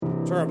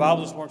Turn our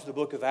Bible this morning to the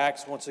book of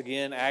Acts once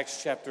again,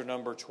 Acts chapter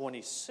number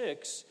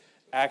 26.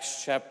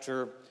 Acts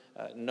chapter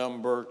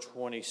number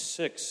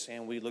 26.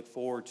 And we look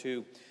forward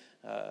to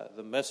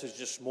the message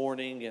this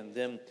morning, and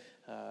then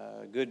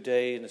a good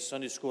day in the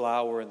Sunday school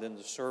hour, and then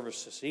the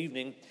service this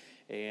evening.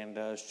 And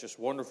it's just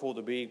wonderful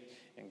to be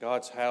in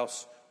God's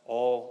house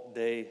all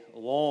day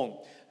long.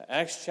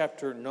 Acts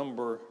chapter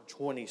number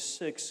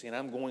 26, and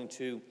I'm going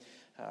to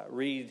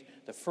read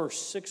the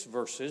first 6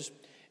 verses.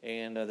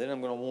 And then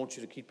I'm going to want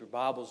you to keep your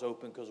Bibles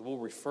open, because we'll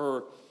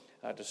refer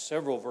to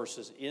several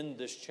verses in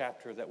this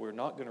chapter that we're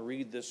not going to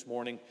read this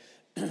morning.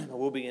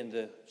 We'll be in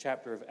the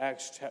chapter of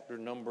Acts, chapter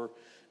number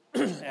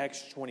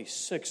Acts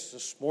 26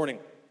 this morning.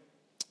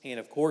 And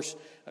of course,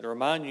 to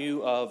remind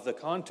you of the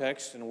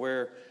context and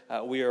where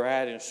we are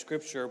at in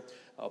Scripture,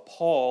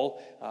 Paul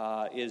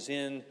is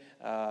in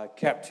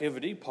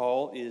captivity.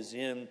 Paul is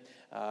in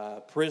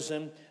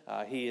prison.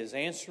 He is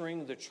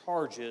answering the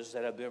charges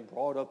that have been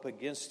brought up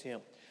against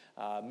him.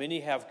 Many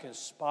have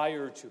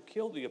conspired to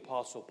kill the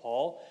Apostle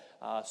Paul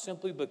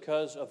simply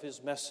because of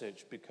his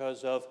message,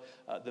 because of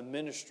the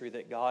ministry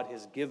that God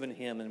has given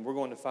him. And we're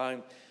going to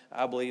find,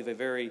 I believe, a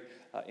very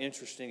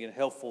interesting and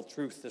helpful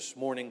truth this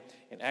morning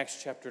in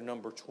Acts chapter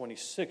number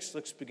 26.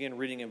 Let's begin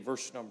reading in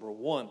verse number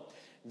 1.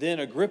 Then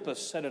Agrippa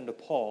said unto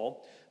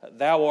Paul,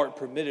 Thou art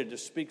permitted to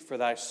speak for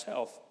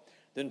thyself.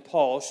 Then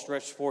Paul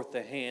stretched forth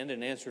the hand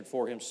and answered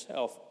for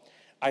himself,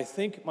 I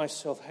think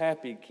myself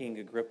happy, King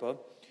Agrippa,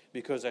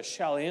 because I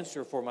shall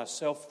answer for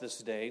myself this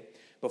day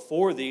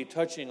before thee,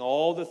 touching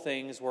all the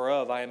things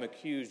whereof I am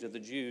accused of the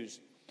Jews,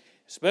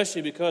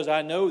 especially because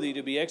I know thee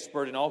to be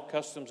expert in all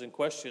customs and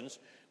questions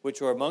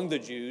which are among the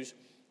Jews.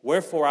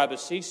 Wherefore I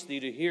beseech thee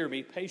to hear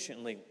me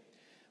patiently.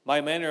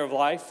 My manner of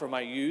life from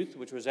my youth,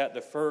 which was at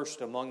the first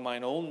among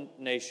mine own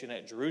nation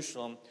at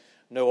Jerusalem,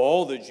 know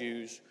all the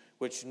Jews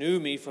which knew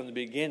me from the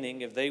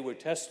beginning, if they would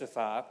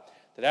testify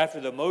that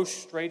after the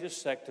most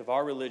straitest sect of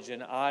our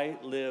religion I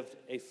lived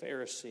a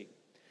Pharisee.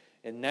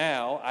 And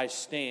now I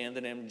stand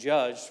and am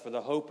judged for the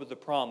hope of the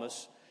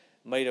promise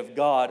made of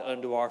God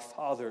unto our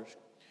fathers.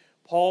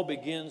 Paul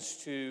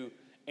begins to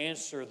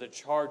answer the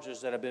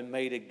charges that have been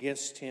made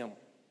against him.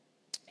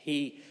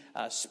 He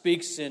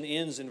speaks and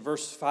ends in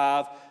verse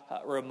 5,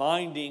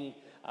 reminding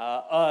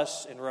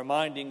us and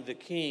reminding the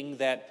king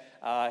that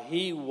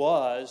he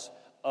was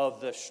of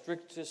the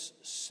strictest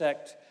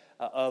sect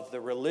of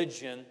the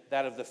religion,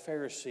 that of the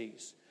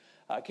Pharisees.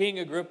 King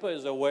Agrippa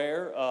is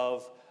aware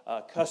of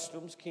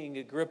customs. King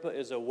Agrippa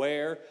is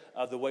aware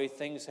of the way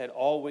things had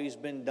always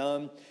been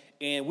done.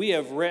 And we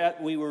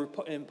were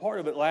in part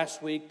of it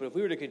last week, but if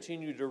we were to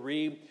continue to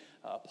read,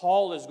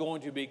 Paul is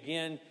going to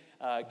begin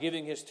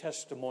giving his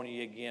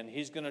testimony again.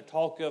 He's going to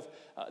talk of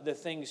the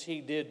things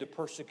he did to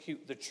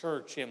persecute the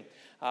church, and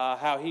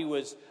how he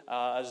was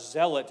a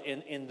zealot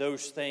in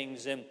those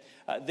things, and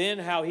then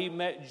how he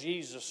met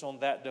Jesus on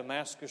that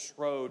Damascus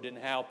road, and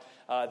how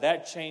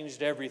that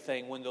changed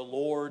everything when the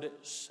Lord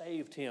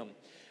saved him.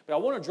 But I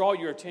want to draw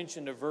your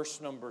attention to verse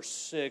number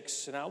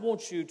 6, and I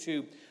want you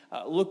to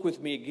look with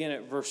me again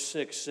at verse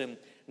 6. And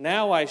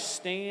now I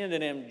stand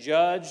and am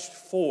judged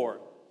for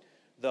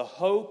the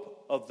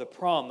hope of the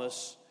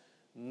promise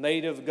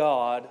made of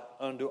God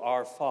unto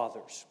our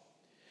fathers.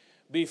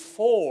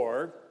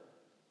 Before,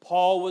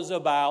 Paul was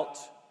about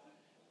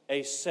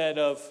a set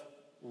of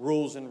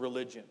rules in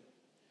religion.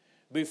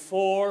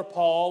 Before,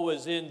 Paul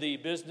was in the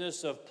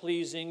business of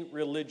pleasing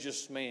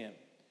religious man.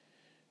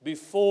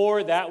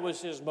 Before, that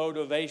was his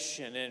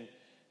motivation, and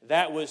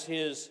that was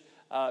his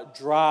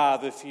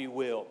drive, if you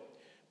will.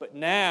 But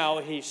now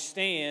he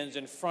stands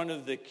in front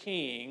of the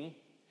king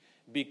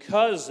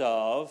because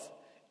of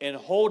and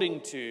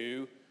holding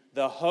to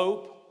the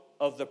hope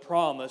of the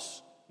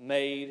promise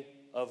made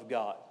of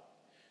God.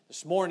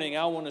 This morning,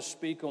 I want to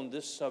speak on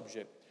this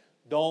subject.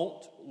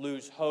 Don't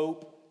lose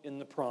hope in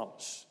the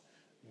promise.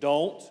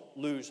 Don't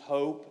lose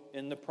hope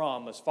in the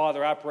promise.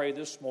 Father, I pray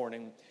this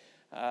morning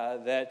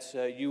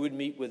that you would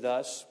meet with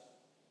us.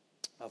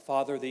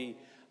 Father, the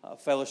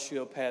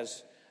fellowship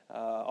has,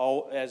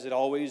 as it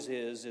always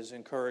is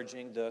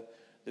encouraging.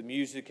 The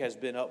music has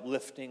been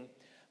uplifting.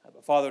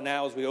 But Father,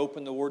 now as we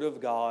open the Word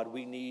of God,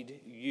 we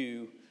need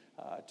you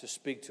to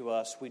speak to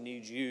us. We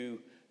need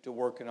you to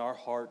work in our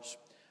hearts.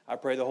 I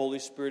pray the Holy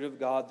Spirit of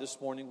God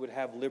this morning would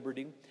have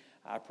liberty.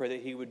 I pray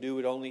that He would do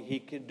what only He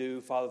can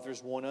do. Father, if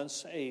there's one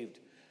unsaved,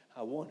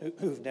 one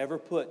who've never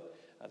put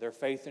their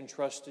faith and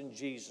trust in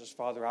Jesus,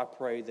 Father, I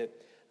pray that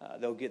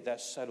they'll get that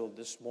settled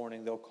this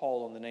morning. They'll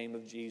call on the name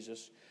of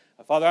Jesus.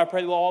 Father, I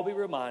pray that we'll all be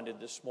reminded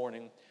this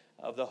morning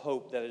of the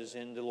hope that is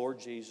in the Lord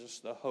Jesus,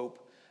 the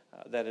hope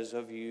that is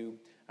of you.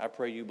 I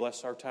pray you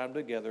bless our time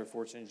together,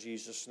 for it's in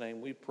Jesus'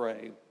 name we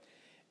pray.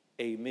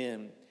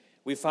 Amen.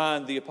 We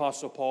find the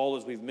Apostle Paul,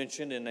 as we've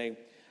mentioned, in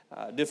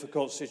a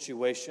difficult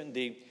situation.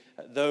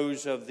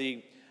 Those of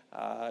the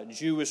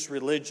Jewish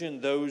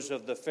religion, those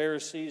of the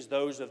Pharisees,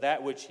 those of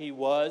that which he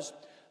was,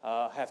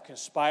 have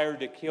conspired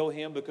to kill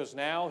him, because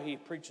now he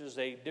preaches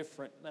a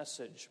different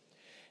message.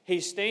 He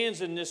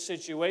stands in this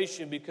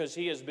situation because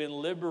he has been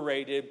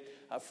liberated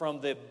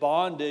from the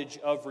bondage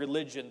of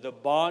religion, the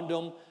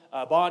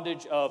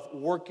bondage of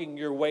working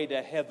your way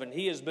to heaven.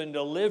 He has been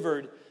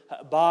delivered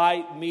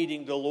by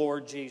meeting the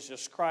Lord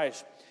Jesus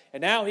Christ.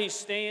 And now he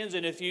stands,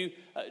 and if you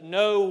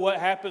know what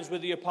happens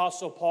with the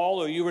Apostle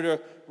Paul, or you were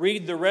to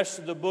read the rest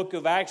of the book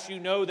of Acts, you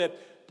know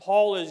that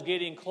Paul is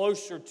getting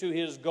closer to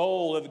his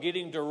goal of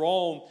getting to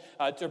Rome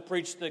to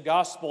preach the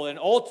gospel. And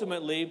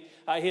ultimately,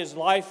 his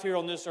life here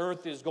on this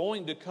earth is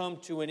going to come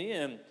to an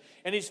end.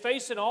 And he's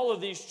facing all of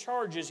these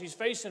charges. He's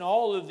facing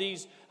all of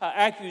these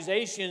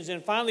accusations.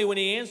 And finally, when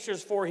he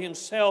answers for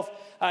himself,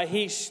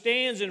 he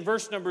stands in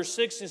verse number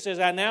 6 and says,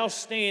 I now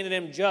stand and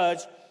am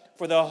judged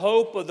for the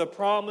hope of the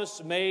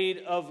promise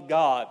made of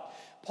God.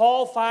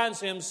 Paul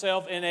finds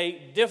himself in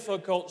a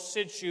difficult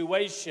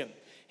situation.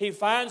 He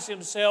finds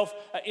himself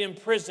in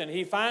prison.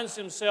 He finds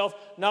himself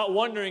not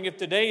wondering if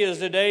today is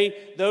the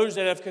day those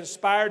that have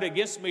conspired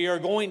against me are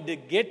going to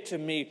get to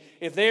me.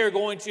 If they are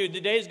going to,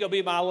 today is going to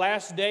be my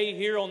last day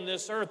here on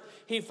this earth.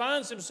 He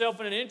finds himself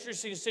in an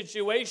interesting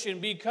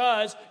situation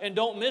because, and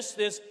don't miss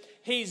this,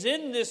 he's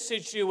in this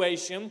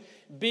situation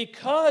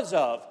because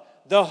of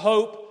the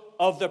hope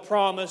of the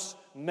promise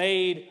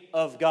made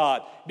of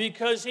God.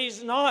 Because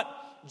he's not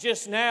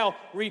just now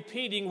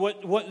repeating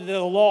what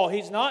the law.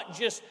 He's not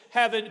just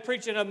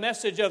preaching a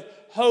message of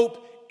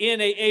hope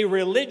in a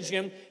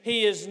religion.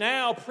 He is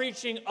now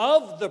preaching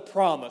of the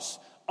promise,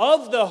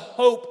 of the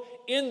hope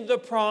in the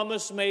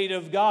promise made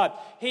of God.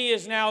 He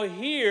is now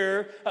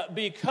here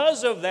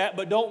because of that,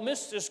 but don't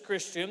miss this,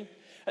 Christian.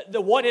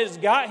 What has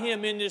got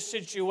him in this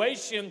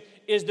situation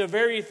is the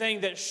very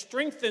thing that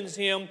strengthens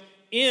him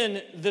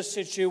in the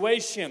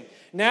situation.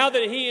 Now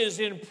that he is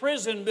in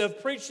prison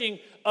of preaching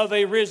of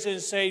a risen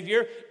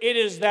Savior, it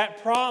is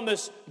that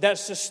promise that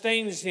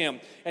sustains him.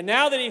 And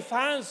now that he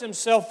finds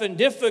himself in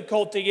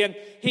difficulty and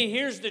he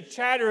hears the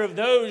chatter of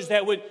those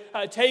that would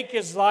take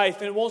his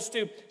life and wants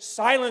to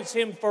silence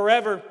him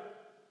forever,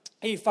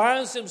 he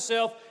finds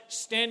himself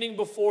standing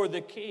before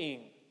the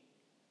king.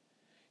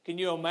 Can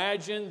you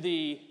imagine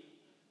the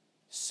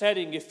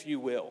setting, if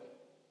you will?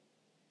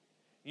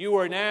 You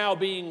are now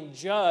being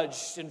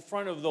judged in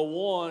front of the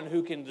one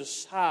who can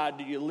decide,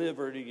 do you live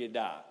or do you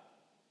die?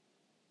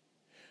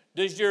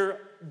 Does your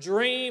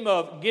dream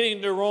of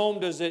getting to Rome,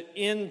 does it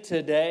end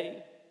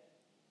today?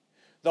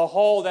 The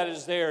hall that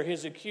is there,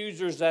 his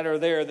accusers that are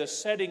there, the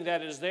setting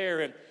that is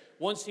there, and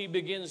once he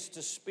begins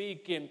to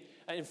speak in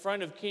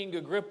front of King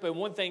Agrippa, and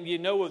one thing you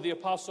know of the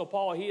Apostle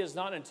Paul, he is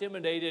not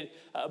intimidated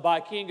by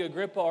King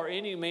Agrippa or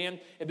any man,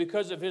 and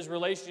because of his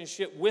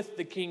relationship with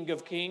the King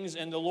of Kings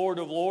and the Lord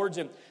of Lords.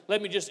 And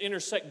let me just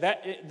intersect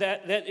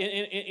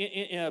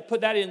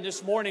put that in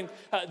this morning.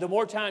 The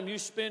more time you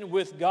spend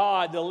with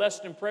God, the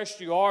less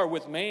impressed you are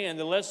with man,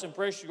 the less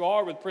impressed you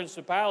are with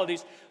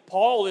principalities.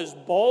 Paul is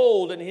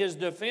bold in his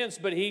defense,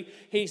 but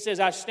he says,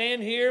 I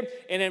stand here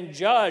and am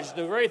judged.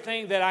 The very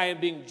thing that I am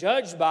being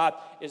judged by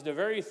is the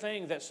very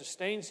thing that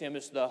sustains him.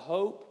 It's the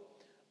hope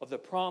of the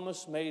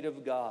promise made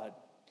of God.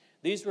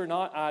 These were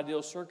not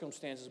ideal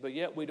circumstances, but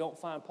yet we don't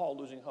find Paul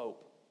losing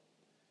hope.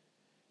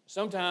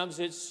 Sometimes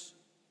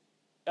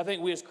I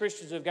think we as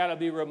Christians have got to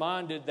be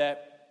reminded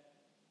that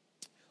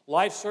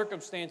life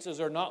circumstances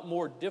are not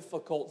more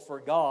difficult for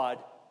God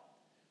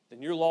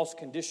than your lost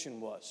condition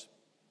was.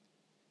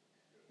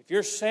 If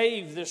you're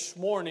saved this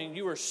morning,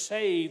 you are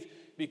saved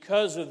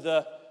because of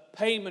the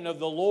payment of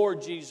the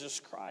Lord Jesus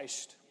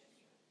Christ.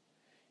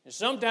 And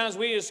sometimes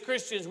we as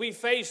Christians, we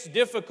face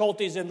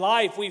difficulties in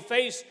life. We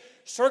face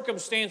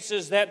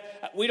circumstances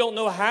that we don't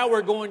know how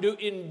we're going to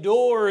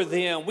endure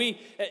them. We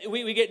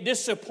get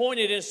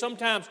disappointed, and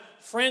sometimes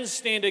friends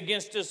stand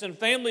against us and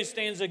family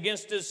stands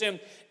against us,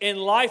 and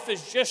life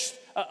is just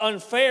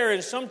unfair,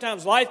 and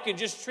sometimes life can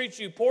just treat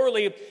you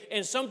poorly,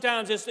 and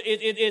sometimes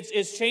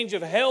it's change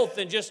of health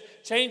and just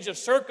change of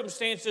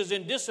circumstances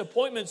and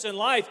disappointments in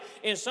life,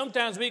 and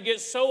sometimes we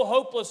get so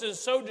hopeless and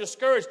so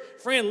discouraged.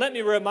 Friend, let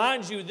me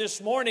remind you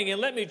this morning,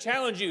 and let me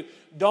challenge you,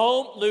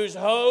 don't lose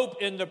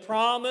hope in the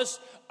promise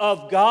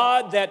of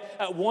God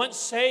that once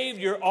saved,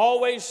 you're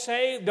always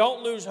saved.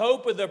 Don't lose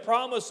hope in the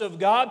promise of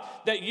God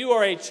that you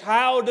are a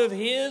child of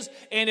His,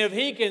 and if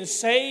He can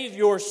save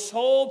your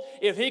soul,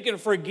 if He can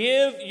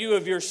forgive you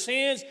of your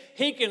sins,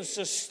 He can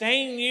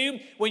sustain you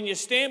when you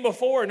stand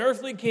before an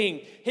earthly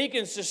king. He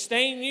can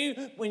sustain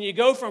you when you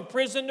go from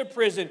prison to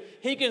prison.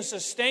 He can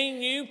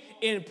sustain you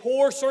in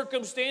poor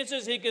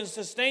circumstances. He can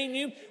sustain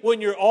you when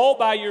you're all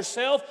by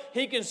yourself.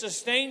 He can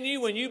sustain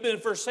you when you've been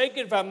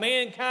forsaken by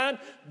mankind.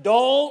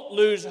 Don't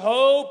lose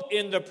hope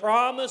in the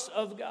promise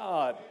of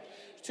God.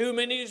 Too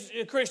many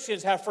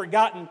Christians have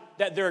forgotten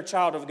that they're a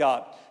child of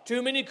God.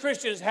 Too many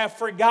Christians have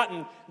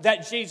forgotten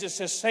that Jesus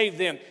has saved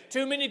them.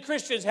 Too many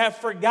Christians have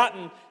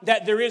forgotten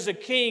that there is a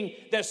king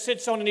that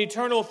sits on an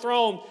eternal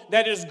throne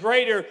that is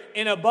greater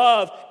and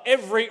above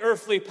every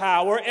earthly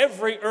power,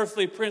 every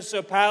earthly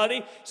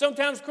principality.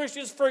 Sometimes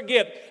Christians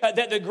forget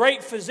that the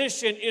great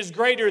physician is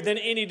greater than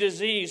any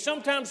disease.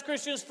 Sometimes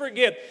Christians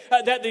forget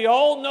that the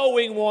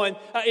all-knowing one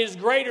is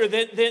greater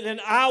than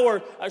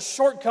our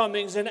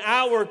shortcomings and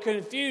our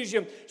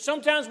confusion.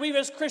 Sometimes we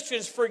as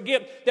Christians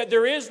forget that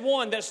there is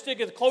one that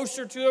sticketh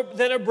closer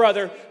than a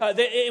brother.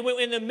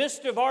 In the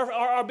midst of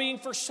our being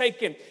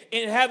forsaken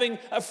and having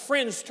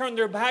friends turn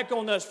their back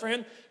on us,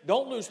 friend,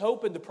 don't lose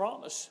hope in the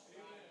promise.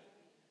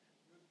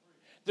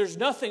 There's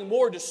nothing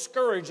more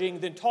discouraging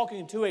than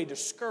talking to a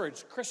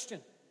discouraged Christian.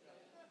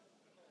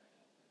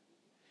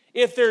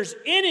 If there's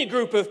any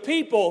group of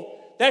people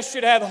that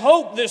should have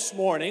hope this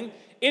morning,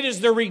 it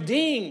is the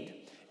redeemed.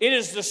 It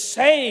is the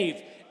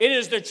saved. It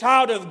is the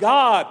child of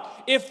God.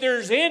 If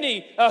there's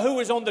any who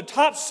is on the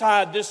top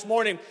side this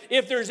morning,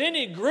 if there's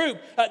any group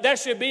that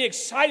should be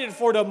excited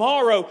for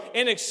tomorrow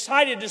and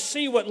excited to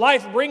see what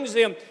life brings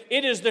them,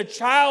 it is the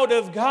child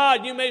of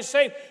God. You may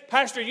say,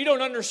 Pastor, you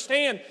don't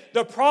understand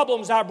the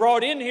problems I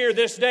brought in here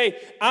this day.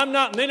 I'm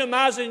not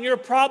minimizing your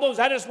problems.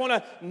 I just want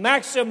to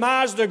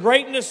maximize the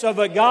greatness of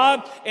a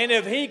God. And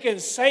if He can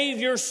save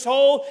your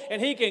soul,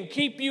 and He can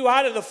keep you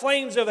out of the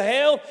flames of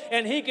hell,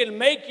 and He can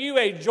make you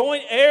a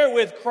joint heir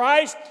with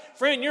Christ,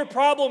 friend, your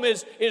problem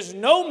is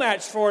no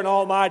match for an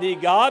almighty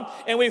God.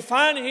 And we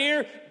find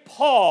here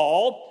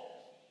Paul,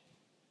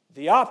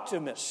 the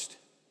optimist,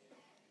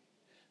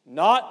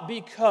 not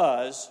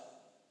because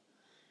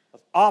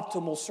of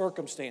optimal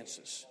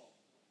circumstances.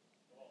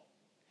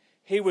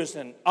 He was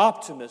an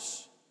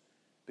optimist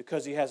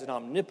because he has an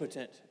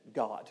omnipotent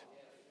God.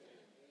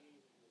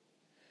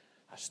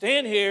 I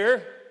stand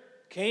here,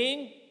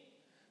 King,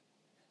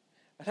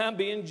 and I'm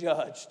being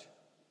judged.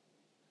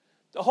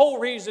 The whole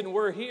reason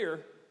we're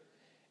here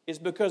is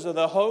because of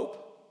the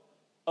hope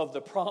of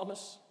the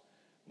promise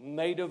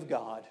made of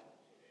God.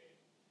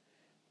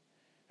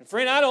 And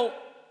friend, I don't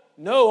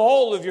know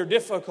all of your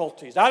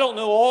difficulties. I don't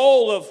know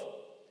all of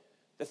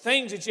the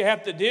things that you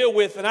have to deal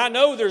with. And I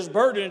know there's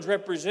burdens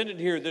represented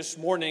here this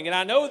morning. And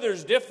I know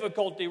there's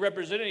difficulty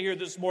represented here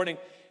this morning.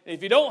 And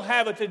if you don't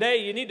have it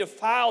today, you need to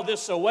file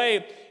this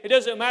away. It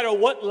doesn't matter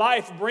what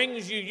life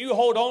brings you. You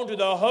hold on to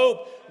the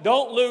hope.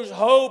 Don't lose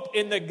hope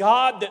in the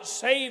God that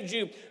saved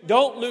you.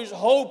 Don't lose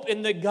hope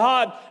in the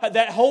God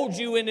that holds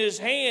you in His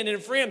hand.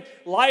 And friend,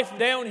 life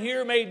down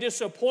here may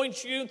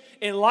disappoint you,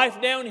 and life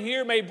down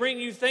here may bring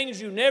you things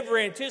you never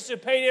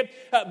anticipated,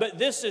 but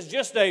this is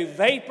just a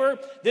vapor.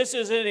 This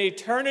is an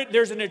eternity.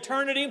 There's an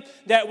eternity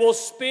that will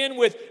spend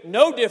with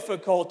no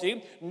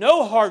difficulty,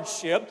 no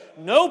hardship,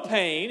 no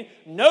pain,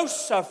 no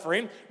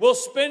suffering. We'll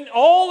spend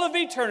all of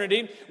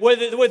eternity with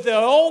the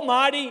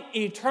almighty,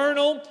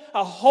 eternal,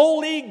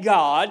 holy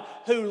God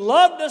who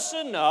loved us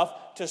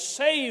enough to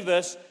save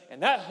us,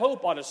 and that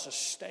hope ought to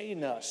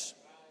sustain us.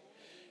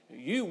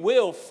 You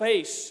will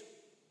face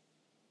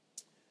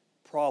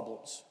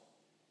problems.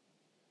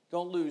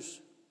 Don't lose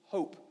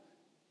hope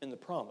in the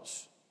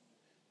promise.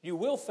 You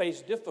will face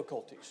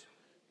difficulties.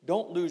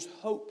 Don't lose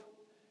hope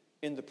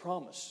in the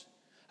promise.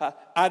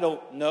 I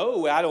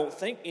don't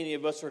think any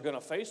of us are going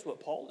to face what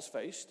Paul has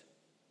faced.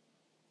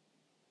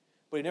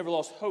 But he never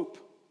lost hope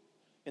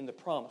in the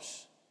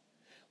promise.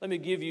 Let me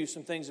give you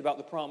some things about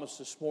the promise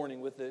this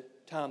morning with the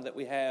time that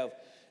we have.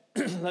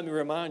 Let me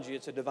remind you,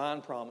 it's a divine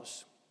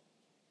promise.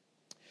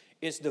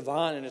 It's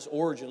divine in its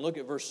origin. Look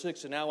at verse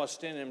 6. And now I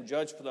stand and am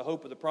judged for the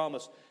hope of the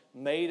promise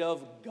made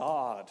of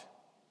God.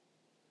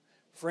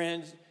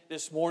 Friends,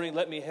 this morning,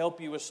 let me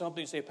help you with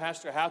something. You say,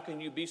 Pastor, how can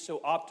you be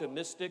so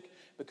optimistic?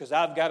 Because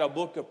I've got a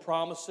book of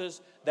promises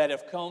that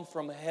have come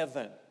from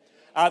heaven.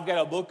 I've got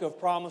a book of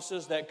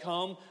promises that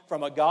come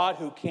from a God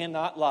who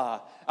cannot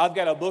lie. I've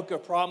got a book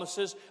of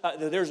promises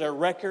that there's a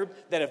record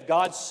that if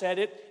God said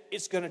it,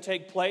 it's going to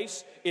take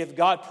place. If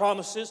God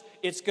promises,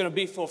 it's going to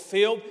be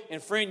fulfilled.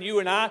 And friend, you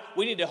and I,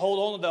 we need to hold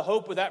on to the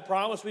hope of that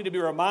promise. We need to be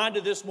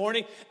reminded this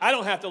morning, I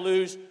don't have to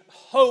lose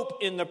hope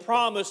in the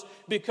promise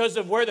because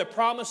of where the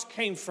promise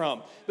came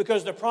from.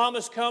 Because the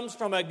promise comes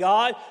from a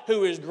God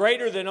who is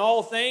greater than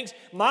all things.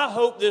 My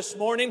hope this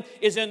morning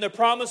is in the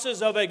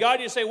promises of a God.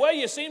 You say, well,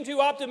 you seem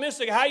too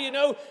optimistic. How you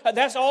know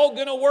that's all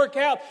going to work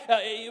out?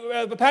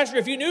 Pastor,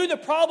 if you knew the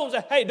problems,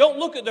 hey, don't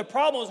look at the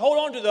problems. Hold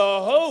on to the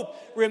hope.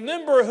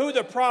 Remember who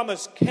the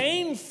promise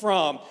came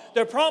from.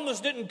 The promise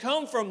didn't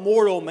come from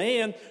mortal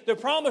man. The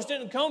promise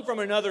didn't come from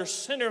another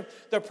sinner.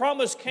 The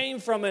promise came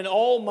from an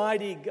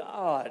almighty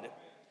God.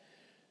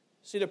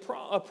 See, a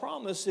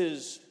promise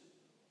is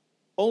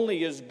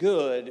only as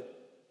good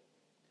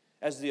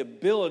as the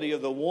ability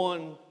of the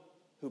one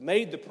who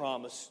made the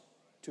promise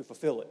to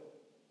fulfill it.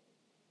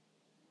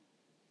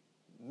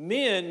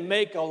 Men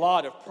make a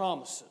lot of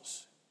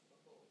promises.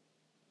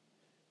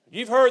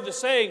 You've heard the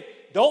saying,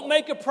 don't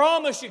make a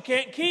promise you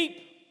can't keep.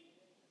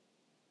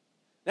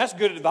 That's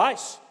good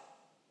advice.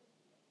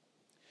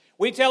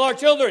 We tell our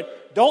children,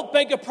 don't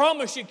make a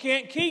promise you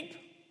can't keep.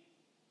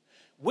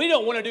 We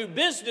don't want to do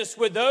business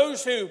with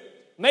those who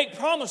make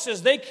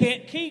promises they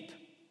can't keep.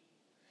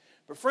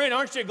 But friend,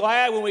 aren't you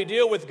glad when we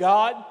deal with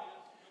God,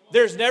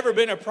 there's never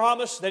been a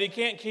promise that He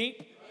can't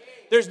keep?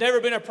 There's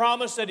never been a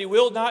promise that He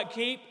will not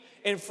keep.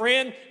 And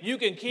friend, you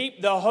can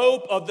keep the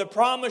hope of the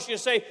promise. You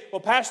say,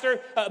 well, Pastor,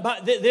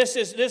 this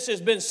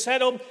has been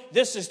settled.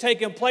 This has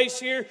taken place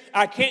here.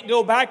 I can't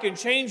go back and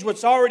change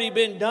what's already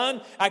been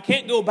done. I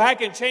can't go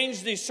back and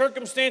change these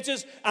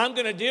circumstances. I'm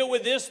going to deal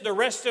with this the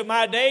rest of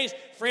my days.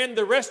 Friend,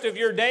 the rest of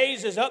your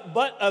days is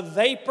but a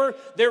vapor.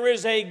 There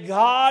is a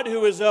God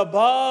who is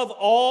above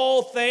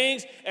all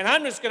things. And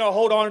I'm just going to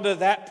hold on to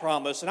that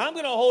promise. And I'm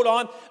going to hold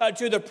on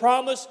to the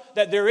promise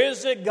that there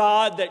is a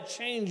God that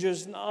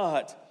changes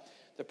not.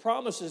 The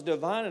promise is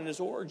divine in its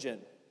origin.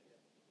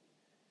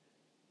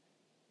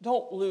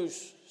 Don't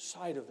lose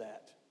sight of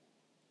that.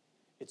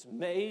 It's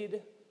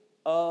made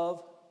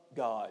of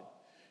God.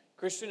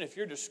 Christian, if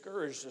you're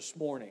discouraged this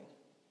morning,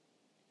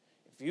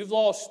 if you've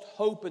lost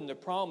hope in the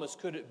promise,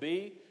 could it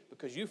be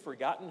because you've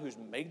forgotten who's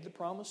made the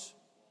promise?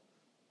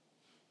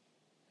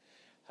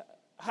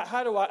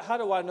 How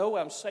do I know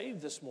I'm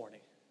saved this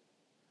morning?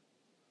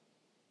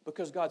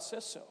 Because God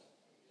says so.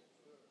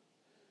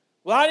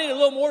 Well, I need a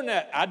little more than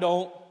that. I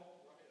don't.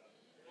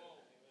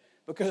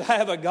 Because I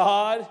have a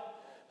God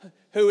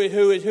who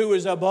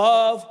is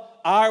above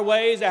our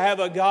ways. I have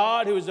a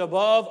God who is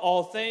above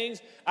all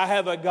things. I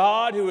have a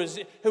God who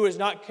is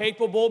not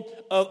capable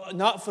of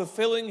not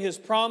fulfilling His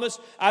promise.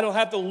 I don't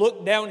have to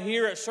look down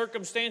here at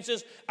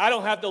circumstances. I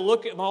don't have to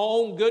look at my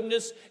own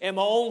goodness and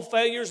my own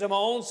failures and my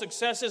own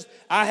successes.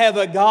 I have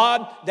a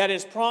God that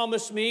has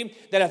promised me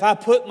that if I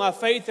put my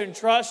faith and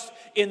trust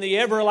in the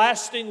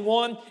everlasting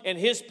one and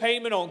His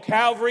payment on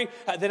Calvary,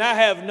 then I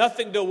have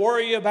nothing to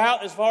worry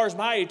about as far as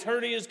my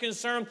eternity is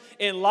concerned.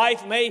 And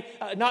life may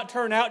not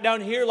turn out down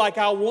here like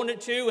I want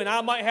it to, and I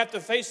might have to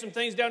face some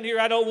things down here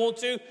I don't want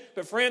to.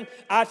 But friend,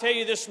 I tell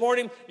you this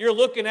morning, you're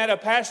looking at a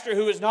pastor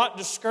who is not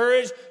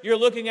discouraged. You're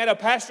looking at a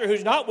pastor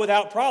who's not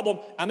without problem.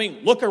 I mean,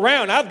 look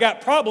around. I've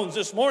got problems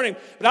this morning.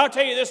 But I'll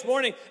tell you this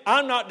morning,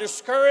 I'm not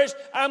discouraged.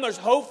 I'm as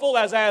hopeful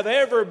as I have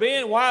ever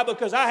been. Why?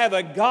 Because I have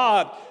a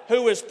God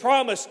who has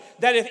promised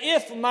that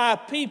if my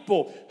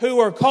people who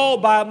are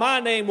called by my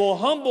name will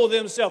humble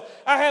themselves,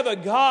 I have a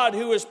God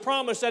who has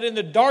promised that in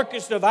the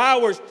darkest of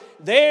hours,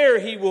 there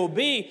He will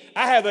be.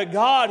 I have a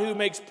God who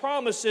makes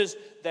promises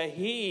that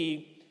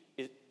He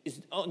is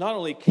not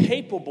only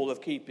capable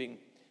of keeping,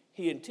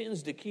 He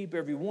intends to keep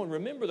every one.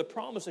 Remember, the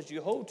promise that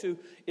you hold to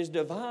is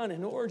divine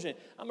in origin.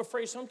 I'm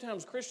afraid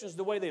sometimes Christians,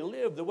 the way they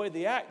live, the way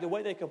they act, the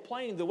way they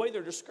complain, the way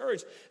they're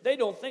discouraged, they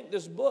don't think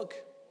this book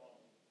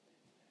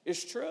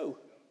is true.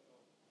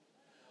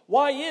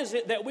 Why is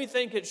it that we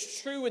think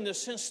it's true in the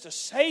sense to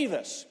save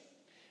us,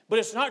 but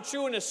it's not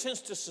true in the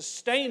sense to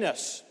sustain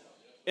us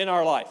in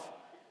our life?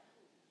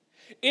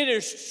 It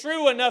is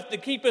true enough to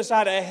keep us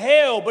out of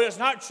hell, but it's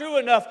not true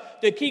enough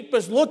to keep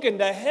us looking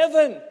to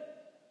heaven.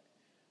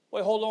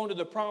 Well, hold on to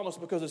the promise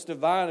because it's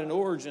divine in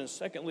origin.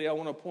 Secondly, I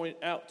want to point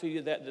out to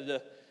you that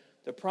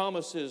the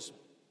promise is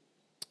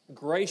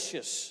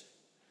gracious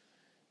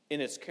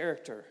in its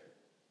character.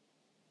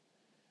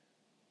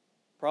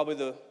 Probably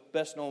the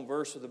best known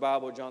verse of the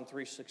Bible, John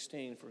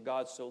 3:16, for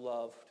God so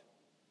loved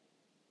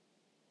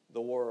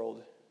the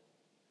world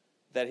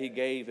that He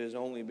gave His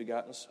only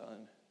begotten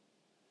Son,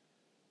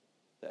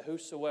 that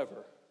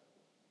whosoever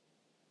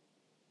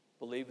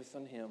believeth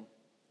in Him,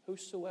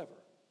 whosoever.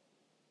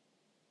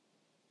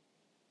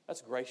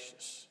 That's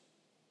gracious.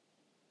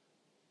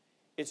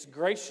 It's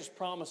gracious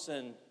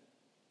promising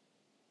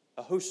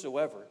a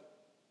whosoever,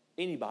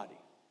 anybody,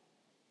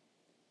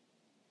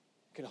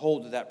 can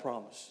hold to that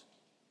promise,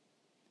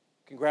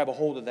 can grab a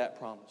hold of that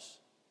promise.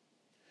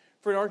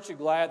 Friend, aren't you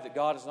glad that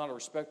God is not a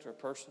respecter of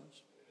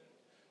persons?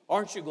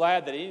 Aren't you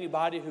glad that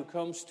anybody who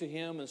comes to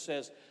Him and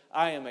says,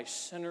 I am a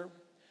sinner,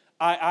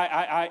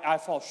 I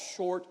fall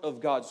short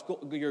of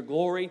your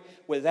glory.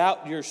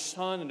 Without your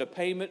Son and the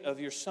payment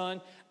of your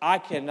Son, I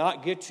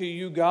cannot get to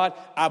you, God.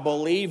 I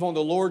believe on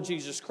the Lord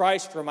Jesus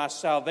Christ for my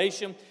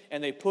salvation,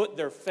 and they put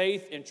their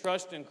faith and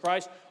trust in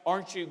Christ.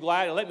 Aren't you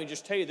glad? And let me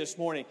just tell you this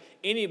morning,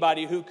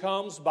 anybody who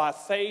comes by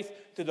faith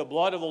to the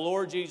blood of the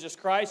Lord Jesus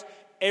Christ,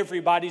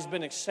 everybody's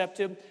been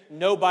accepted.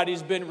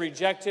 Nobody's been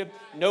rejected.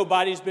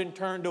 Nobody's been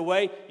turned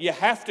away. You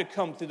have to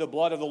come through the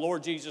blood of the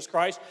Lord Jesus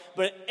Christ.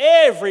 But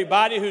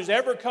everybody who's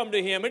ever come to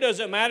Him, it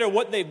doesn't matter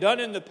what they've done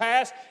in the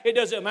past. It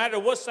doesn't matter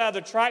what side of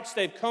the tracks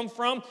they've come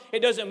from. It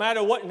doesn't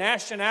matter what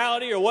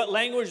nationality or what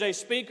language they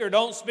speak or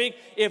don't speak.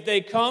 If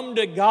they come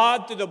to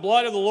God through the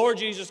blood of the Lord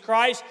Jesus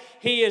Christ,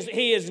 He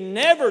has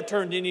never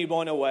turned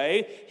anyone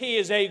away. He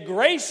is a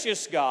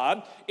gracious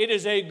God. It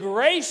is a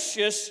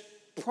gracious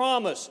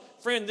promise.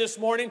 Friend, this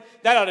morning,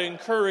 that ought to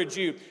encourage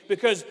you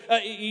because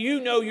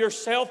you know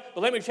yourself, but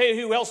let me tell you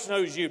who else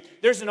knows you.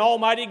 There's an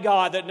almighty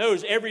God that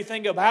knows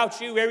everything about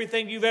you,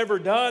 everything you've ever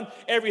done,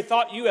 every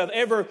thought you have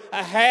ever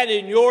had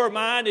in your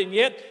mind, and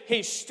yet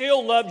He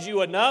still loves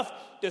you enough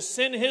to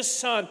send His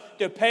Son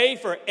to pay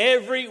for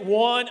every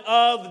one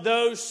of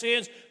those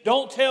sins.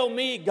 Don't tell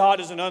me God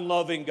is an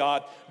unloving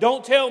God.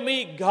 Don't tell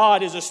me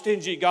God is a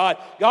stingy God.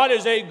 God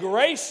is a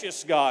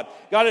gracious God.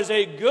 God is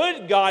a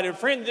good God. And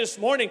friend, this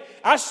morning,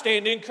 I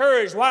stand encouraged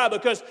discouraged. Why?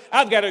 Because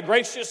I've got a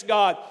gracious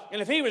God.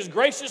 And if He was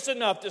gracious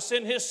enough to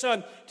send His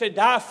Son to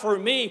die for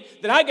me,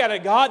 then I got a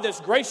God that's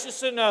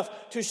gracious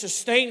enough to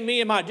sustain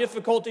me in my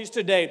difficulties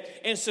today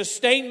and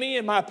sustain me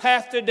in my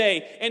path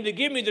today and to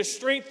give me the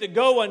strength to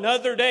go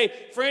another day.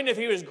 Friend, if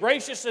He was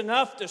gracious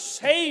enough to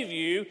save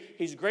you,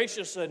 He's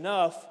gracious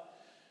enough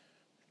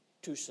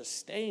to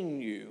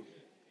sustain you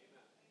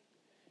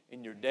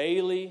in your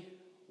daily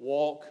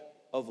walk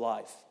of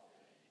life.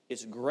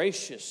 It's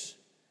gracious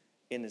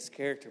in its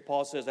character.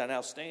 Paul says, I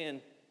now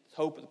stand with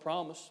hope of the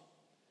promise.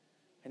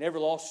 I never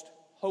lost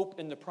hope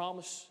in the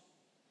promise.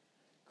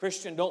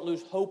 Christian, don't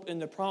lose hope in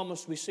the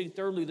promise. We see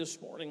thirdly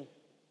this morning,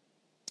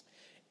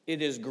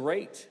 it is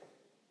great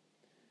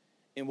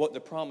in what the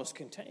promise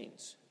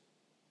contains.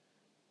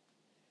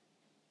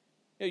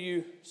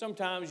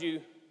 Sometimes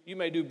you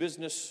may do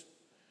business,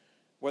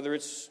 whether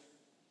it's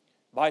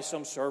buy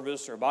some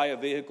service or buy a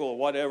vehicle or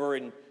whatever,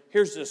 and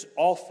here's this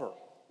offer.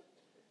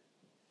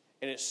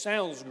 And it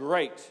sounds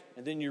great,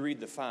 and then you read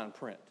the fine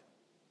print.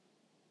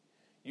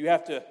 You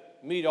have to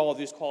meet all of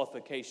these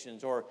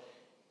qualifications, or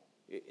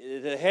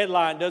the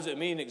headline doesn't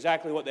mean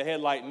exactly what the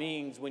headline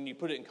means when you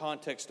put it in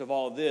context of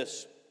all of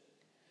this.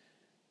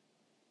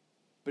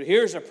 But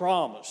here's a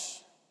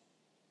promise.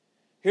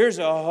 Here's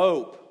a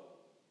hope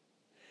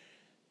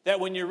that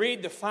when you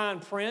read the fine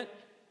print,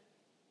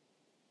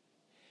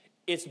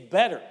 it's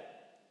better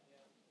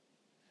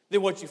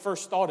than what you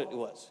first thought it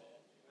was.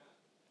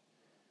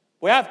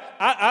 Well,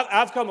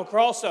 I've come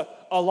across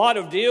a lot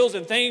of deals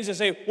and things and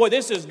say, well,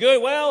 this is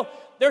good. Well,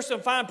 there's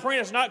some fine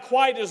print. It's not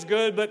quite as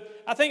good,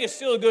 but I think it's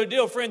still a good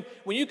deal. Friend,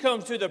 when you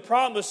come to the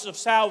promise of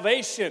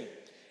salvation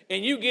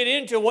and you get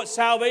into what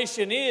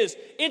salvation is,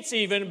 it's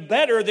even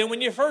better than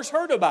when you first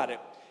heard about it.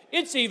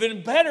 It's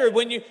even better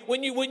when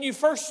you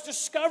first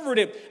discovered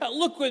it.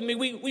 Look with me.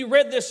 We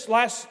read this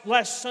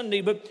last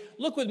Sunday, but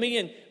look with me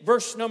in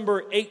verse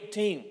number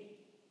 18.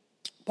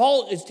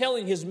 Paul is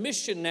telling his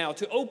mission now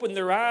to open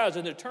their eyes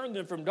and to turn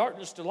them from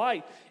darkness to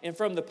light and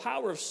from the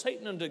power of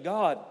Satan unto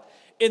God.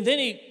 And then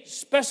he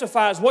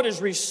specifies what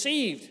is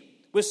received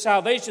with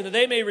salvation, that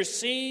they may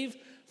receive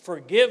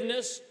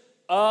forgiveness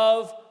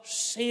of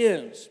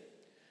sins.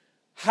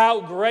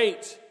 How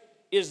great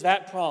is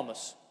that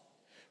promise?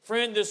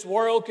 Friend, this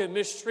world can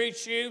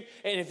mistreat you,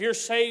 and if you're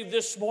saved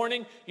this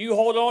morning, you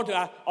hold on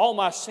to, all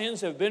my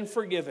sins have been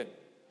forgiven.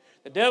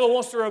 The devil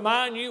wants to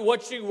remind you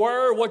what you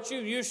were, what you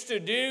used to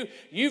do.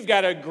 You've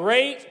got a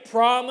great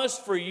promise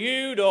for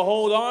you to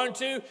hold on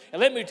to.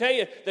 And let me tell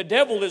you, the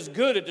devil is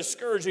good at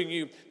discouraging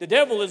you. The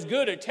devil is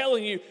good at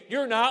telling you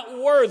you're not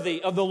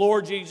worthy of the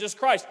Lord Jesus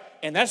Christ.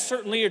 And that's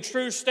certainly a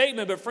true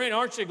statement. But friend,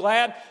 aren't you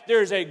glad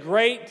there's a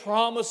great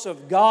promise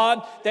of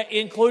God that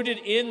included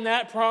in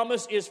that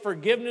promise is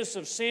forgiveness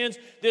of sins?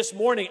 This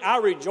morning, I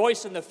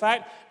rejoice in the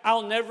fact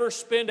I'll never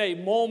spend a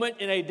moment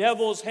in a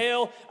devil's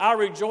hell. I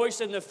rejoice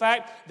in the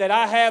fact that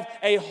I have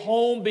a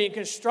home being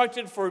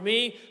constructed for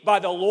me by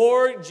the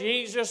Lord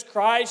Jesus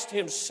Christ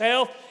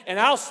Himself, and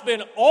I'll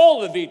spend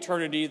all of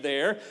eternity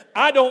there.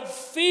 I don't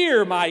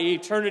fear my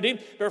eternity,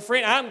 but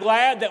friend, I'm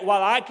glad that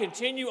while I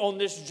continue on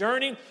this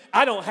journey,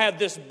 I don't have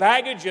this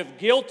baggage of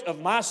guilt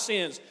of my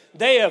sins.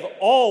 They have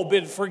all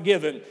been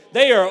forgiven.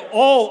 They are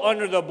all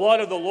under the blood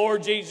of the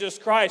Lord Jesus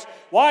Christ.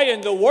 Why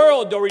in the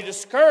world are we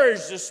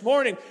discouraged this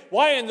morning?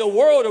 Why in the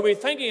world are we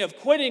thinking of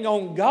quitting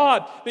on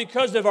God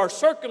because of our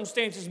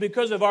circumstances,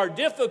 because of our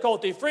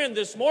difficulty? Friend,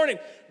 this morning,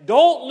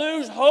 don't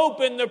lose hope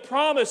in the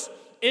promise.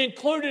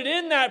 Included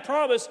in that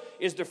promise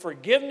is the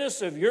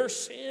forgiveness of your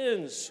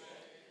sins.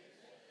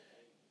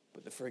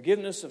 But the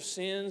forgiveness of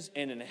sins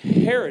and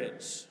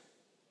inheritance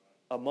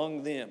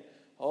among them.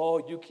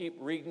 Oh, you keep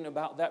reading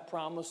about that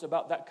promise,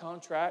 about that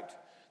contract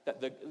that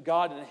the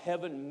God in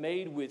heaven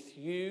made with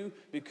you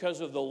because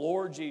of the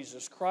Lord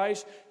Jesus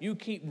Christ. You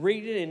keep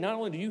reading, and not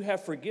only do you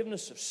have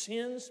forgiveness of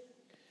sins,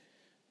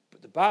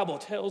 but the Bible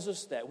tells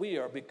us that we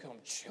are become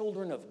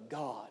children of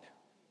God.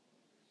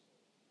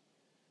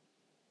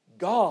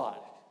 God,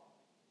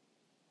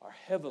 our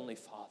Heavenly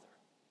Father.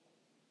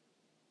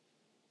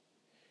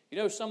 You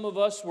know, some of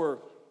us were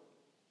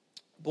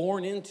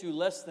born into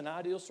less than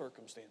ideal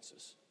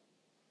circumstances.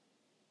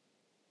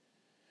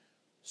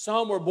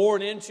 Some were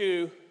born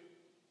into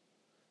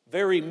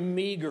very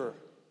meager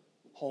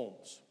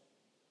homes.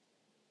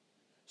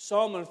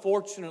 Some,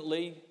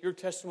 unfortunately, your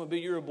testimony would be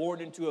you were born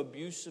into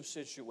abusive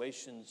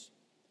situations,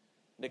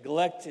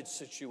 neglected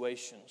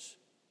situations.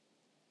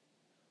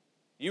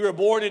 You were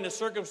born into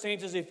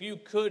circumstances, if you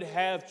could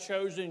have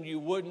chosen, you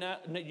would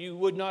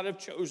not have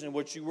chosen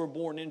what you were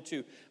born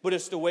into. But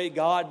it's the way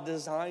God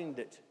designed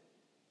it.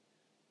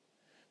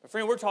 My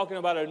friend, we're talking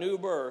about a new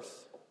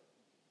birth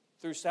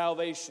through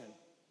salvation,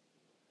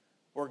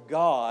 where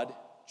God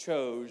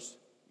chose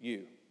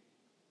you.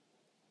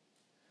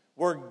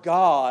 Where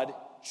God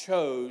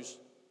chose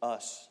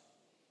us.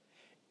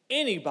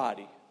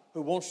 Anybody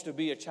who wants to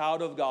be a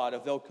child of God,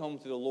 if they'll come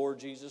through the Lord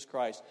Jesus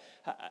Christ,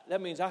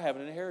 that means I have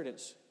an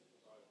inheritance.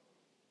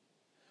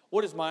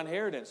 What is my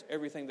inheritance?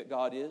 Everything that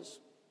God is.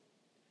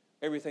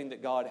 Everything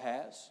that God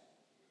has.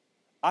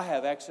 I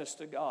have access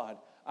to God.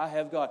 I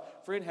have God.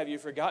 Friend, have you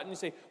forgotten? You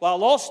say, well, I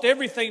lost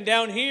everything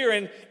down here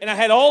and I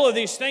had all of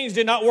these things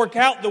did not work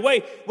out the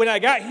way. When I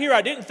got here,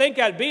 I didn't think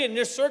I'd be in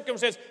this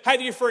circumstance.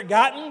 Have you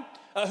forgotten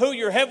who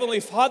your Heavenly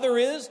Father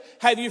is?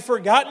 Have you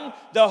forgotten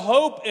the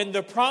hope and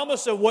the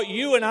promise of what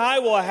you and I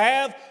will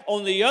have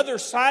on the other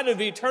side of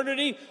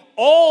eternity?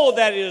 All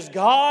that is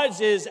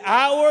God's is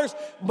ours.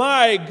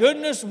 My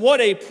goodness,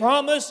 what a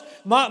promise.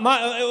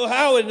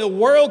 How in the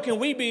world can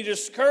we be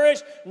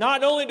discouraged?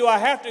 Not only do I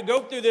have to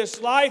go through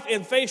this life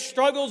and face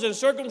struggles and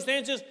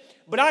circumstances,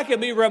 but I can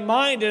be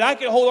reminded, I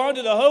can hold on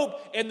to the hope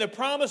and the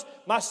promise,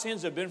 my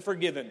sins have been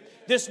forgiven.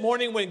 This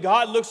morning when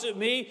God looks at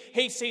me,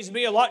 He sees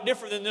me a lot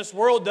different than this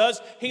world does.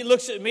 He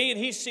looks at me and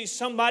He sees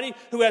somebody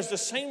who has the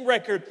same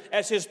record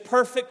as His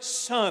perfect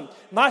Son.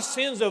 My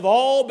sins have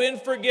all been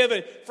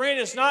forgiven. Friend,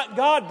 it's not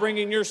God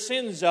bringing your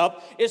sins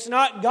up. It's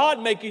not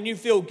God making you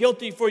feel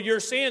guilty for your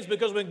sins,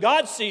 because when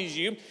God sees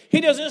you, He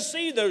doesn't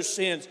see those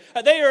sins.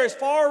 They are as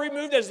far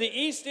removed as the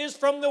east is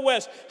from the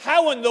west.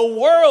 How in the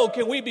world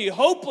can we be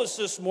hopeless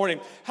this morning?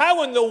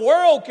 How in the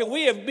world can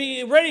we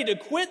be ready to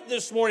quit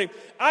this morning?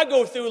 I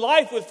go through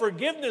life with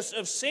forgiveness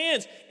of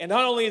sins. And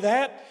not only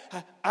that,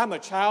 I'm a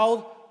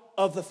child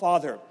of the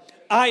Father.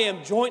 I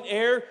am joint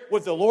heir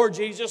with the Lord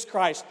Jesus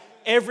Christ.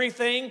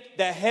 Everything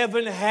that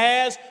heaven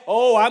has,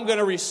 I'm going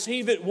to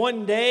receive it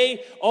one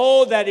day.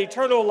 That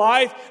eternal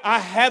life, I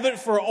have it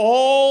for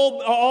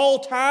all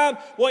time.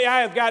 Well,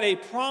 I have got a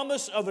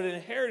promise of an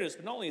inheritance.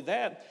 But not only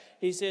that,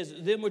 He says,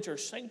 them which are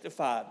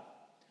sanctified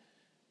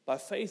by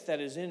faith that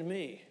is in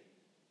me.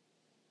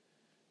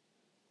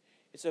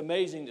 It's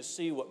amazing to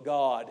see what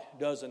God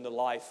does in the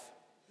life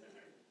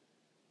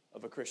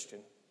of a Christian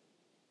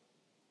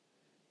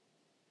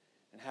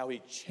and how He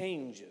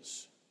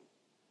changes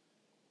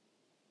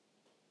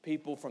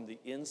people from the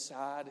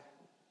inside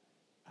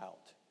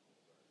out.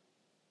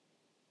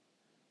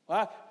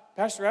 Well,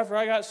 Pastor, after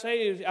I got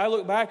saved, I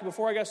look back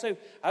before I got saved,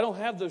 I don't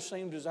have those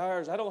same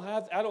desires. I don't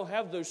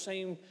have those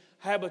same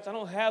habits. I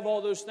don't have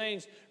all those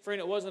things. Friend,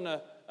 it wasn't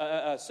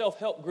a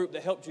self-help group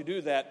that helped you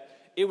do that.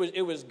 It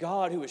was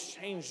God who has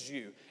changed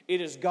you.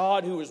 It is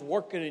God who is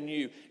working in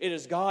you. It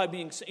is God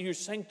you're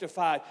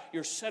sanctified.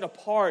 You're set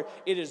apart.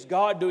 It is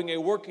God doing a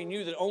work in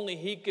you that only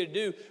He could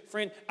do.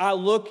 Friend, I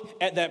look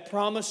at that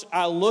promise.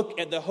 I look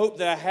at the hope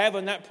that I have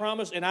in that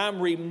promise, and I'm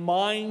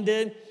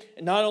reminded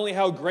not only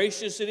how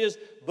gracious it is,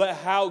 but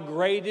how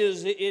great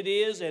it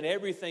is and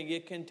everything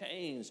it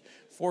contains.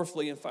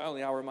 Fourthly and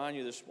finally, I'll remind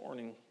you this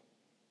morning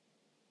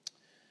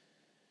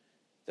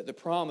that the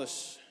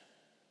promise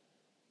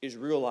is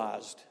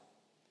realized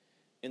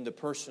in the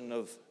person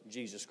of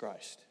Jesus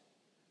Christ.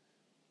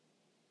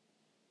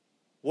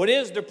 What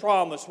is the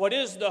promise? What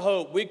is the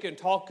hope? We can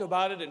talk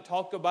about it,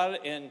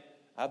 and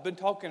I've been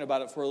talking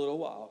about it for a little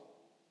while.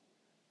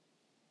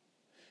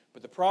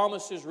 But the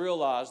promise is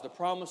realized. The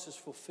promise is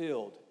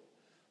fulfilled.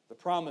 The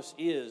promise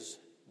is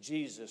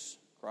Jesus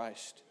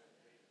Christ.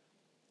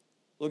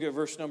 Look at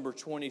verse number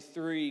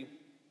 23.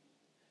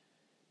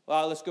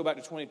 Well, let's go back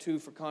to 22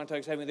 for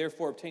context. Having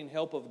therefore obtained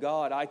help of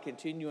God, I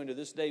continue unto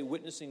this day,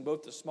 witnessing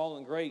both the small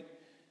and great,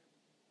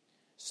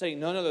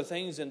 saying none other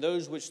things than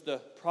those which the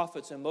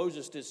prophets and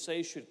Moses did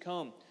say should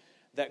come,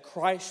 that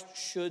Christ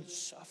should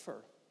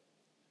suffer,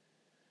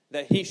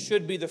 that He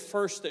should be the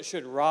first that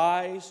should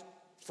rise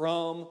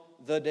from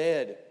the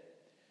dead,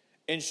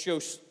 and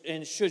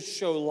should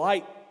show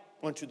light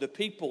unto the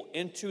people,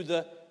 into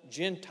the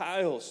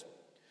Gentiles.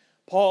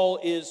 Paul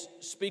is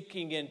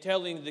speaking and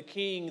telling the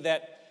king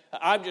that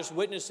I'm just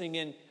witnessing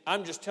and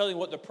I'm just telling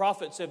what the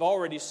prophets have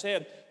already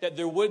said, that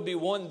there would be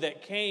one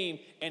that came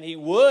and He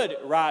would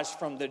rise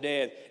from the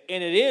dead.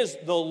 And it is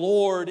the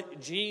Lord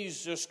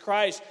Jesus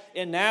Christ.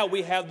 And now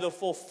we have the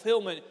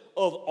fulfillment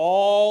of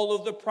all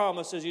of the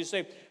promises. You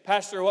say,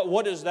 Pastor,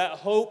 what is that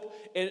hope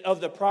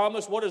of the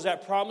promise? What is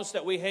that promise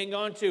that we hang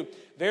on to?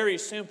 Very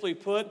simply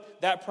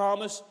put, that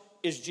promise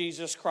is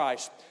Jesus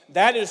Christ.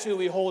 That is who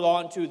we hold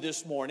on to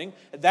this morning.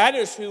 That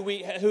is who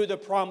the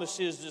promise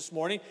is this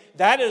morning.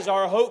 That is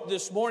our hope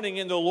this morning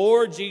in the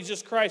Lord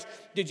Jesus Christ.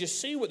 Did you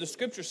see what the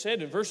Scripture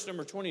said in verse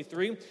number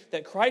 23?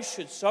 That Christ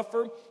should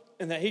suffer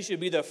and that He should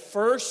be the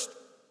first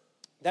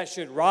that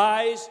should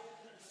rise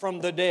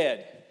from the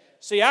dead.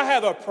 See, I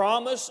have a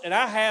promise, and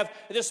I have,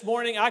 this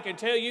morning, I can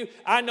tell you,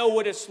 I know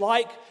what it's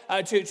like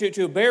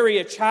to bury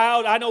a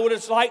child. I know what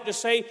it's like to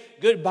say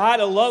goodbye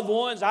to loved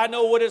ones. I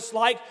know what it's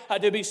like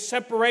to be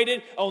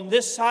separated on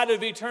this side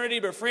of eternity.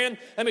 But friend,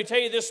 let me tell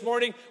you this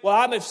morning, while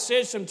I have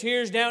shed some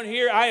tears down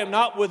here, I am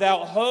not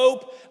without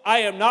hope. I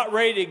am not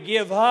ready to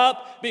give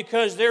up,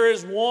 because there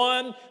is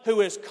one who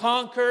has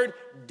conquered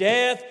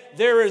death.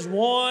 There is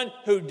one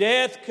who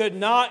death could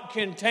not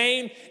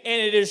contain,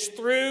 and it is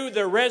through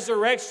the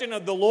resurrection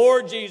of the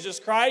Lord Jesus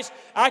Christ.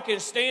 I can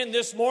stand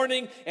this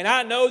morning, and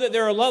I know that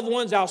there are loved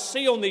ones I'll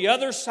see on the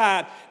other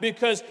side,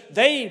 because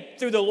they,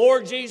 through the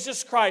Lord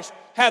Jesus Christ,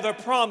 have a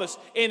promise.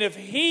 And if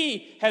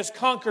He has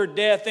conquered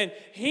death and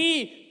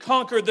He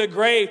conquered the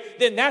grave,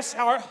 then that's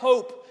our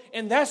hope.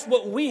 And that's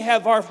what we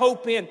have our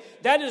hope in.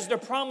 That is the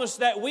promise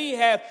that we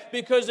have,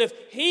 because if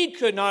He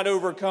could not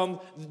overcome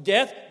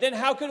death, then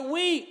how can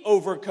we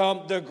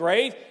overcome the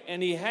grave?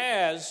 And He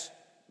has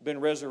been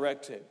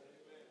resurrected.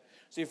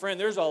 See, friend,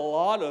 there's a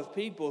lot of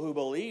people who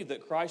believe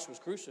that Christ was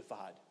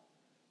crucified.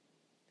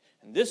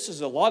 And this is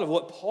a lot of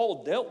what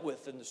Paul dealt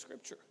with in the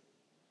Scripture.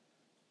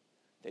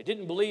 They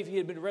didn't believe He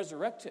had been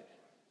resurrected.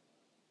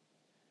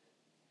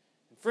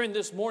 And friend,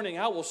 this morning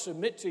I will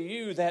submit to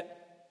you that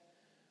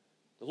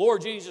the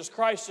Lord Jesus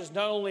Christ is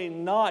not only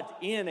not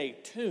in a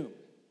tomb,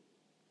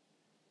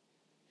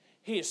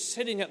 He is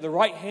sitting at the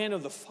right hand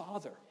of the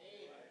Father.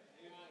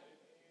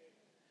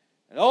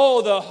 And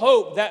oh, the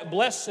hope, that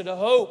blessed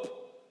hope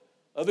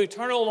of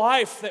eternal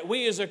life that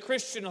we as a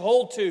Christian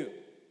hold to.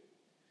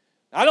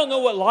 I don't know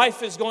what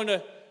life is going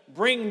to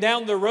bring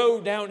down the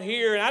road down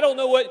here, and I don't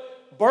know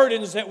what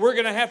burdens that we're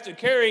going to have to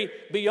carry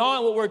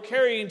beyond what we're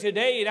carrying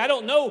today. And I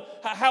don't know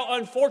how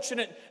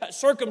unfortunate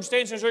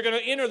circumstances are going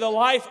to enter the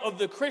life of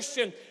the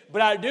Christian.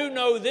 But I do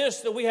know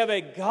this, that we have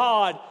a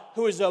God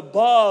who is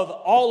above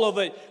all of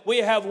it. We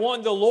have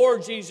one, the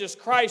Lord Jesus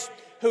Christ,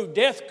 who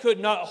death could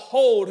not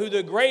hold, who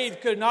the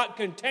grave could not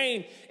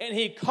contain, and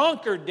He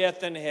conquered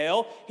death and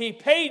hell. He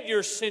paid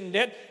your sin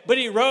debt, but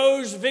He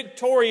rose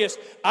victorious.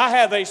 I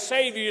have a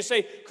Savior. You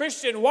say,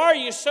 Christian, why are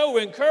you so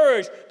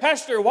encouraged?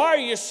 Pastor, why are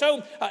you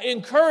so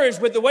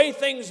encouraged with the way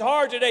things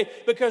are today?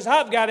 Because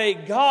I've got a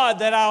God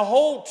that I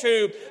hold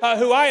to,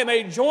 who I am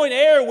a joint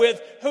heir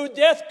with, who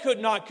death could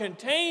not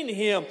contain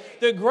Him.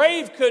 The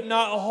grave could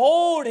not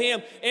hold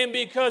Him. And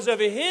because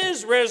of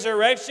His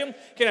resurrection,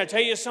 can I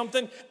tell you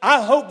something?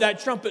 I hope that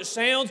trumpet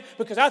sounds,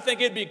 because I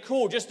think it'd be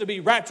cool just to be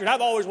raptured.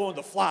 I've always wanted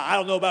to fly. I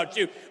don't know about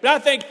you, but I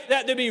think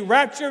that to be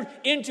raptured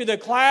into the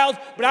clouds.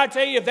 But I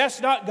tell you, if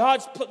that's not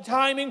God's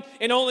timing,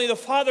 and only the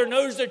Father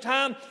knows the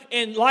time,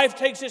 and life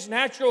takes its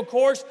natural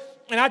course,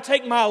 and I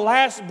take my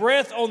last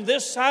breath on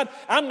this side,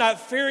 I'm not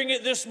fearing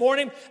it this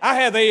morning. I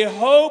have a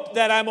hope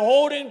that I'm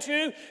holding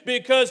to,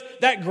 because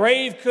that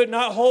grave could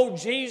not hold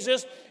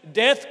Jesus.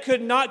 Death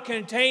could not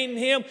contain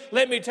Him.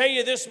 Let me tell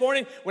you this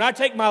morning, when I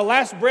take my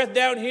last breath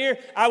down here,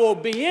 I will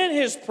be in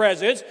His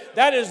presence.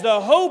 That is the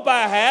hope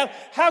I have.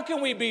 How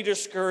can we be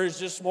discouraged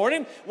this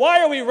morning?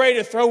 Why are we ready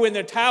to throw in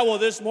the towel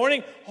this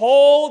morning?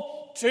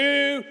 Hold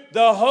to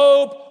the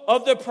hope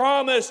of the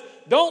promise.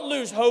 Don't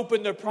lose hope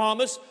in the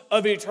promise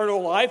of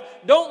eternal life.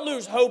 Don't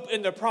lose hope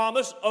in the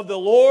promise of the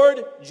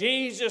Lord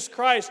Jesus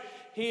Christ.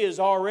 He is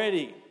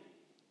already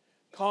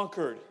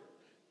conquered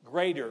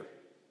greater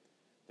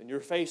than you're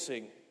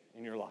facing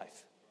in your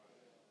life.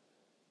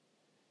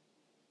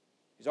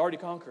 He's already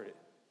conquered it.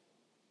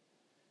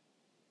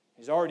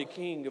 He's already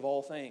King of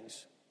all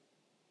things.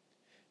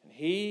 And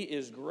He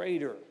is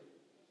greater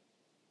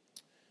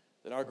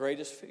than our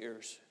greatest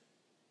fears.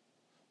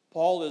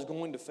 Paul is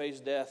going to face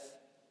death.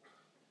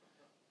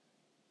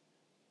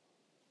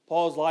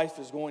 Paul's life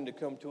is going to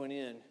come to an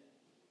end.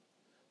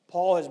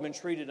 Paul has been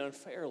treated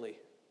unfairly.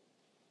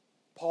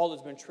 Paul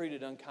has been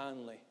treated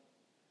unkindly.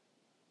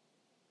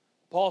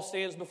 Paul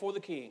stands before the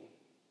king.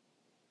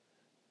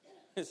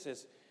 It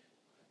says,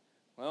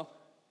 well,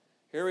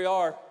 here we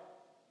are.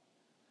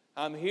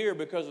 I'm here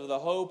because of the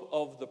hope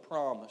of the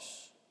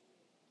promise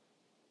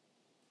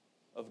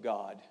of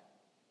God.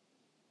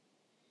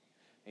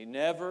 He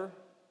never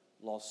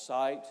lost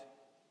sight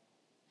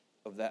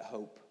of that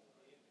hope.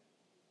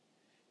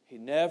 He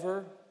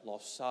never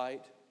lost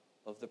sight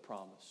of the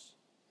promise.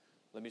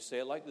 Let me say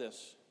it like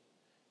this.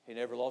 He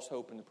never lost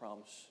hope in the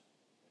promise.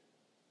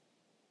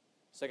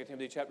 2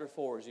 Timothy chapter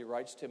 4, as he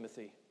writes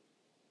Timothy,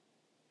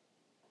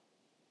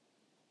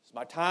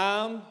 my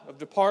time of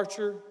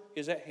departure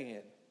is at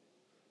hand.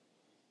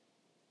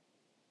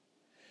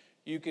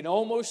 You can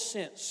almost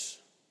sense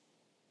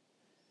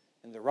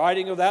in the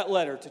writing of that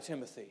letter to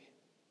Timothy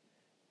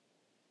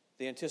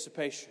the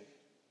anticipation.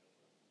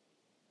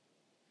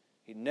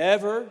 He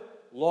never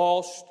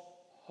lost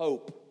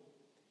hope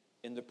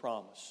in the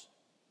promise.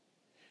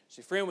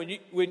 See, friend,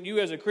 when you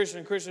as a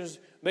Christian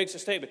makes a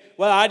statement,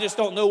 well, I just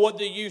don't know what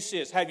the use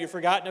is. Have you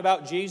forgotten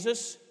about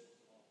Jesus?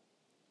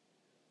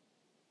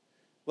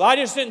 Well, I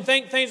just didn't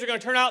think things are going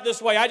to turn out this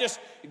way.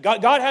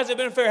 God hasn't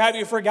been fair. Have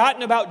you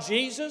forgotten about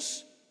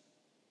Jesus?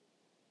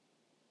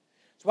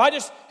 So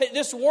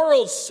this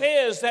world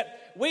says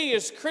that we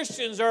as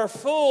Christians are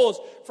fools.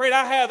 Friend,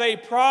 I have a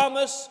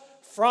promise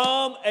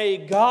from a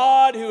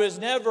God who has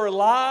never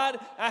lied.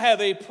 I have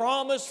a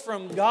promise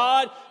from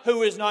God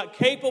who is not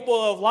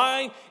capable of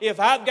lying. If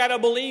I've got to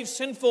believe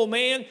sinful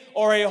man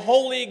or a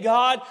holy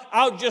God,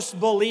 I'll just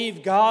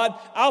believe God.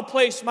 I'll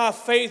place my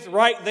faith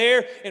right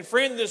there. And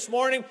friend, this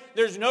morning,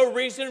 there's no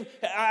reason.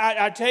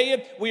 I tell you,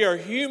 we are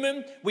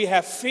human. We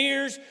have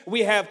fears.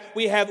 We have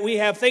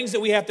things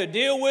that we have to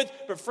deal with.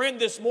 But friend,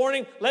 this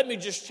morning, let me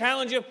just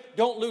challenge you.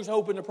 Don't lose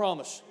hope in the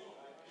promise.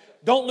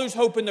 Don't lose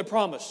hope in the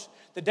promise.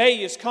 The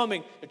day is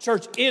coming. The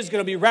church is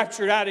going to be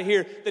raptured out of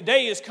here. The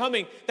day is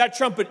coming. That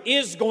trumpet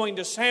is going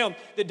to sound.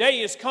 The day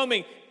is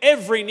coming.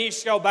 Every knee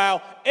shall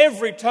bow.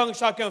 Every tongue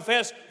shall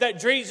confess that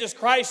Jesus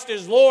Christ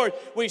is Lord.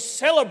 We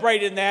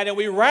celebrate in that and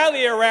we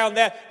rally around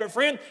that. But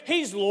friend,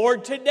 He's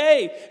Lord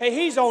today. And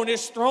He's on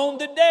His throne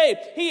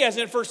today. He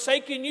hasn't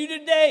forsaken you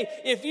today.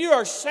 If you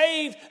are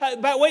saved,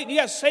 you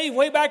got saved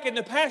way back in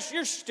the past,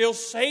 you're still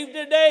saved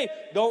today.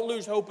 Don't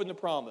lose hope in the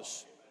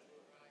promise.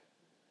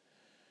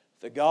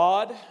 The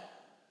God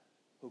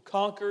who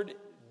conquered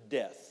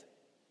death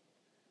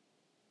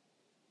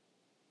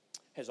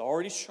has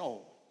already shown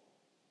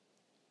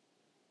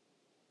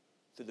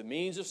through the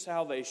means of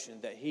salvation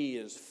that He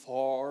is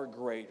far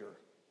greater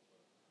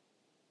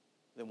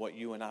than what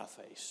you and I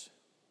face.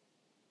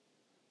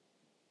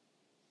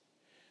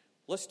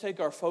 Let's take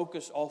our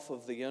focus off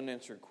of the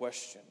unanswered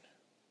question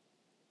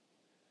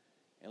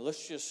and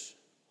let's just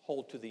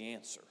hold to the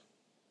answer,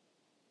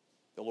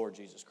 the Lord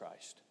Jesus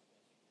Christ.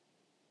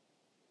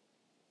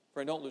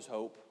 Friend, don't lose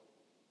hope.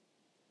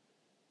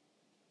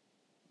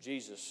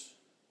 Jesus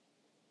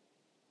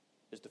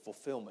is the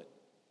fulfillment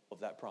of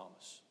that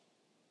promise.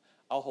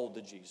 I'll hold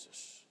to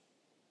Jesus.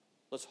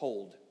 Let's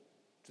hold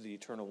to the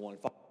eternal one.